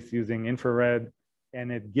face using infrared,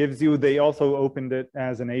 and it gives you, they also opened it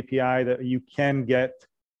as an API that you can get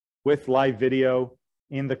with live video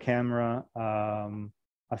in the camera,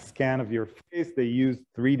 a scan of your face. They use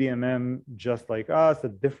 3DMM just like us, a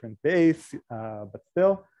different base, but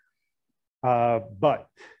still. But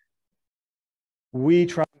we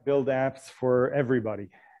try to build apps for everybody,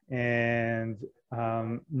 and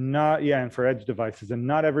and for edge devices, and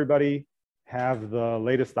not everybody have the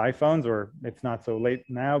latest iPhones, or it's not so late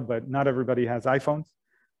now, but not everybody has iPhones.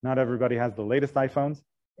 Not everybody has the latest iPhones.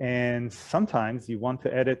 And sometimes you want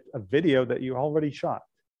to edit a video that you already shot.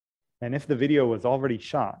 And if the video was already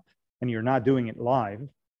shot and you're not doing it live,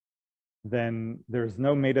 then there's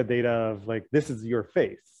no metadata of like, this is your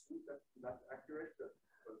face. That's accurate.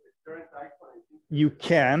 You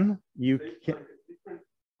can.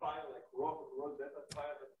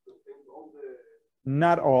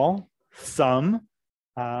 Not all, some.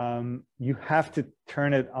 You have to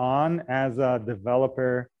turn it on as a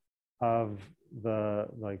developer of the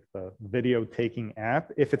video taking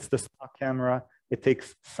app. If it's the stock camera, it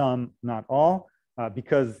takes some, not all,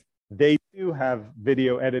 because they do have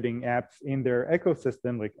video editing apps in their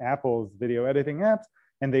ecosystem, like Apple's video editing apps,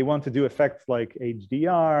 and they want to do effects like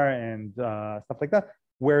HDR and stuff like that,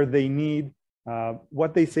 where they need,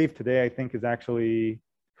 what they save today, I think, is actually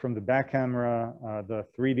from the back camera, the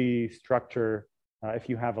 3D structure, if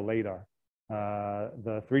you have a LiDAR,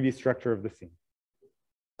 the 3D structure of the scene.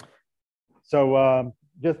 So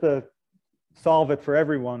just to solve it for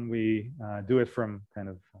everyone, we do it from kind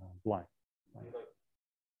of blind.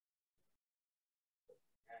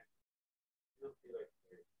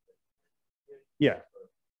 Yeah.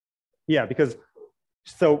 Yeah, because,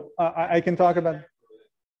 so I can talk about,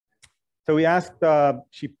 so we asked,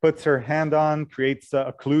 she puts her hand on, creates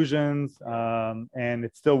occlusions, and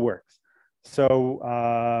it still works. So,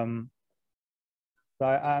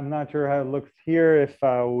 I'm not sure how it looks here, if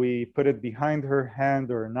we put it behind her hand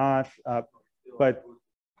or not, but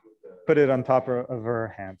put it on top of her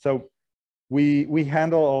hand. So we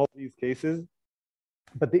handle all these cases,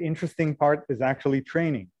 but the interesting part is actually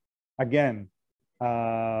training. Again,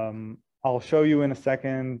 I'll show you in a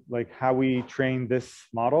second, like how we train this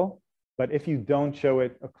model, but if you don't show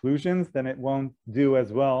it occlusions, then it won't do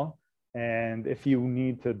as well. And if you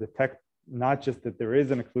need to detect not just that there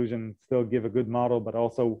is an occlusion, still give a good model, but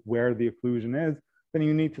also where the occlusion is, then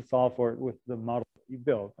you need to solve for it with the model that you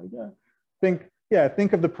build. Think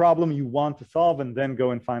of the problem you want to solve and then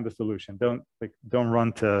go and find the solution. Don't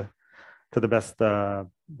run to the best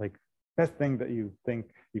best thing that you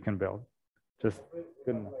think you can build. Just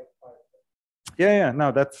good enough. Yeah,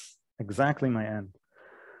 no, that's exactly my end.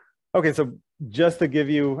 Okay, so just to give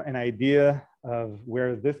you an idea of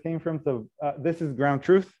where this came from. So this is ground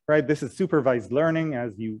truth, right? This is supervised learning,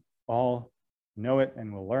 as you all know it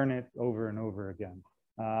and will learn it over and over again.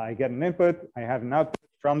 I get an input, I have an output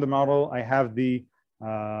from the model, I have the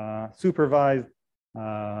supervised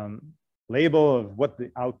label of what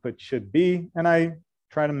the output should be, and I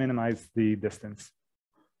try to minimize the distance.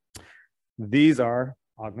 These are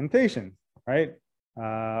augmentations, right?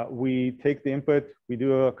 We take the input, we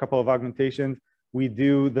do a couple of augmentations, we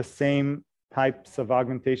do the same types of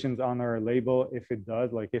augmentations on our label if it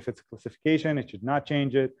does, like if it's a classification, it should not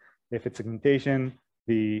change it. If it's segmentation,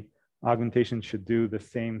 the augmentation should do the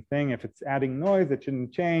same thing. If it's adding noise, it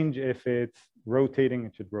shouldn't change. If it's rotating,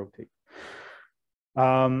 it should rotate.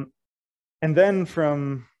 And then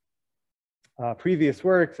from previous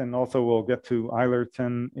works, and also we'll get to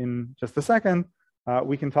Eilerton in just a second,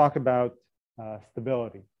 we can talk about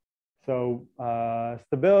stability. So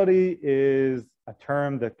stability is a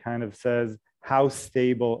term that kind of says how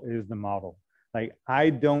stable is the model. Like, I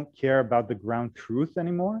don't care about the ground truth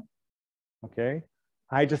anymore, okay?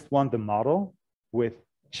 I just want the model with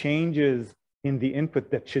changes in the input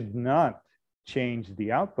that should not change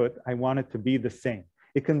the output. I want it to be the same.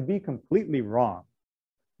 It can be completely wrong,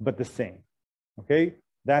 but the same, okay?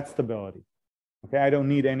 That's stability, okay? I don't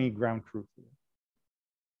need any ground truth.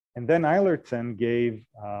 And then Eilertson gave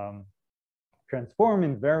transform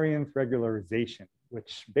invariant regularization,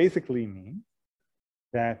 which basically means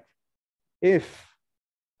that if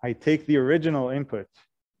I take the original input,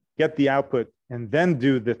 get the output, and then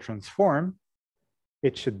do the transform,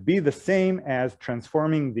 it should be the same as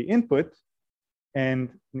transforming the input and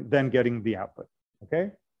then getting the output,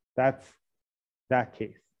 okay? That's that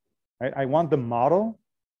case. Right? I want the model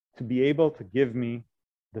to be able to give me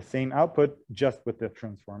the same output just with the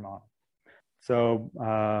transform on. So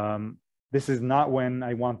this is not when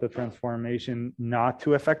I want the transformation not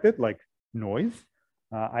to affect it, like noise.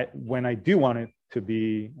 When I do want it to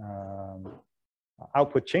be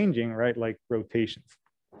output changing, right, like rotations.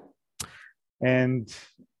 And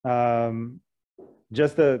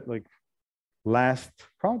just a last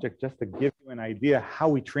project, just to give you an idea how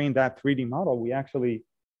we trained that 3D model, we actually,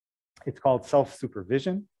 it's called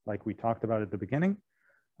self-supervision, like we talked about at the beginning.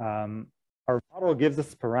 Our model gives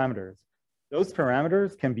us parameters. Those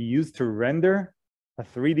parameters can be used to render a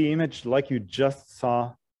 3D image like you just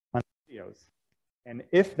saw on videos. And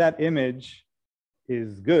if that image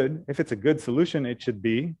is good, if it's a good solution, it should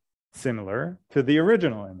be similar to the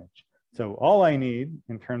original image. So all I need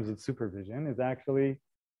in terms of supervision is actually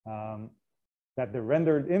that the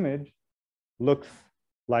rendered image looks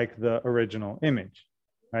like the original image,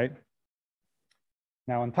 right?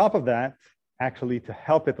 Now, on top of that, actually to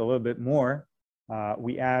help it a little bit more,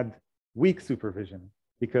 we add weak supervision,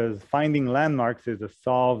 because finding landmarks is a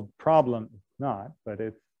solved problem. It's not, but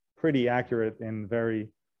it's pretty accurate in very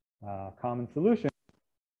common solutions.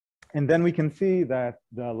 And then we can see that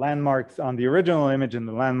the landmarks on the original image and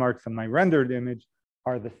the landmarks on my rendered image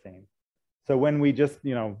are the same. So when we just,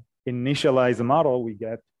 initialize a model, we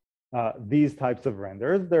get these types of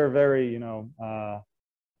renders. They're very,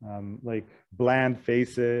 like bland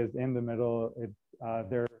faces in the middle.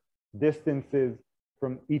 There are distances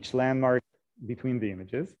from each landmark between the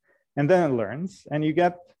images. And then it learns, and you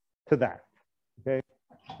get to that, okay?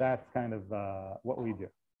 That's kind of what we do.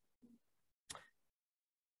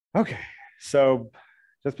 Okay, so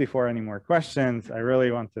just before any more questions, I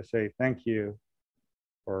really want to say thank you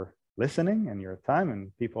for listening and your time,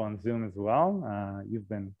 and people on Zoom as well. You've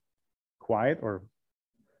been quiet or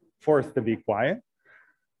forced to be quiet.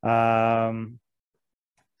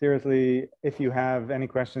 Seriously, if you have any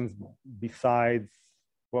questions besides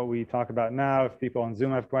what we talk about now, if people on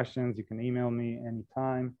Zoom have questions, you can email me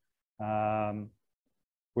anytime.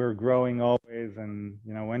 We're growing always, and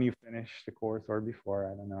when you finish the course or before,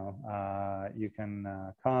 I don't know, you can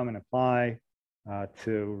come and apply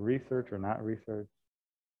to research or not research,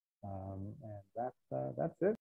 and that's it.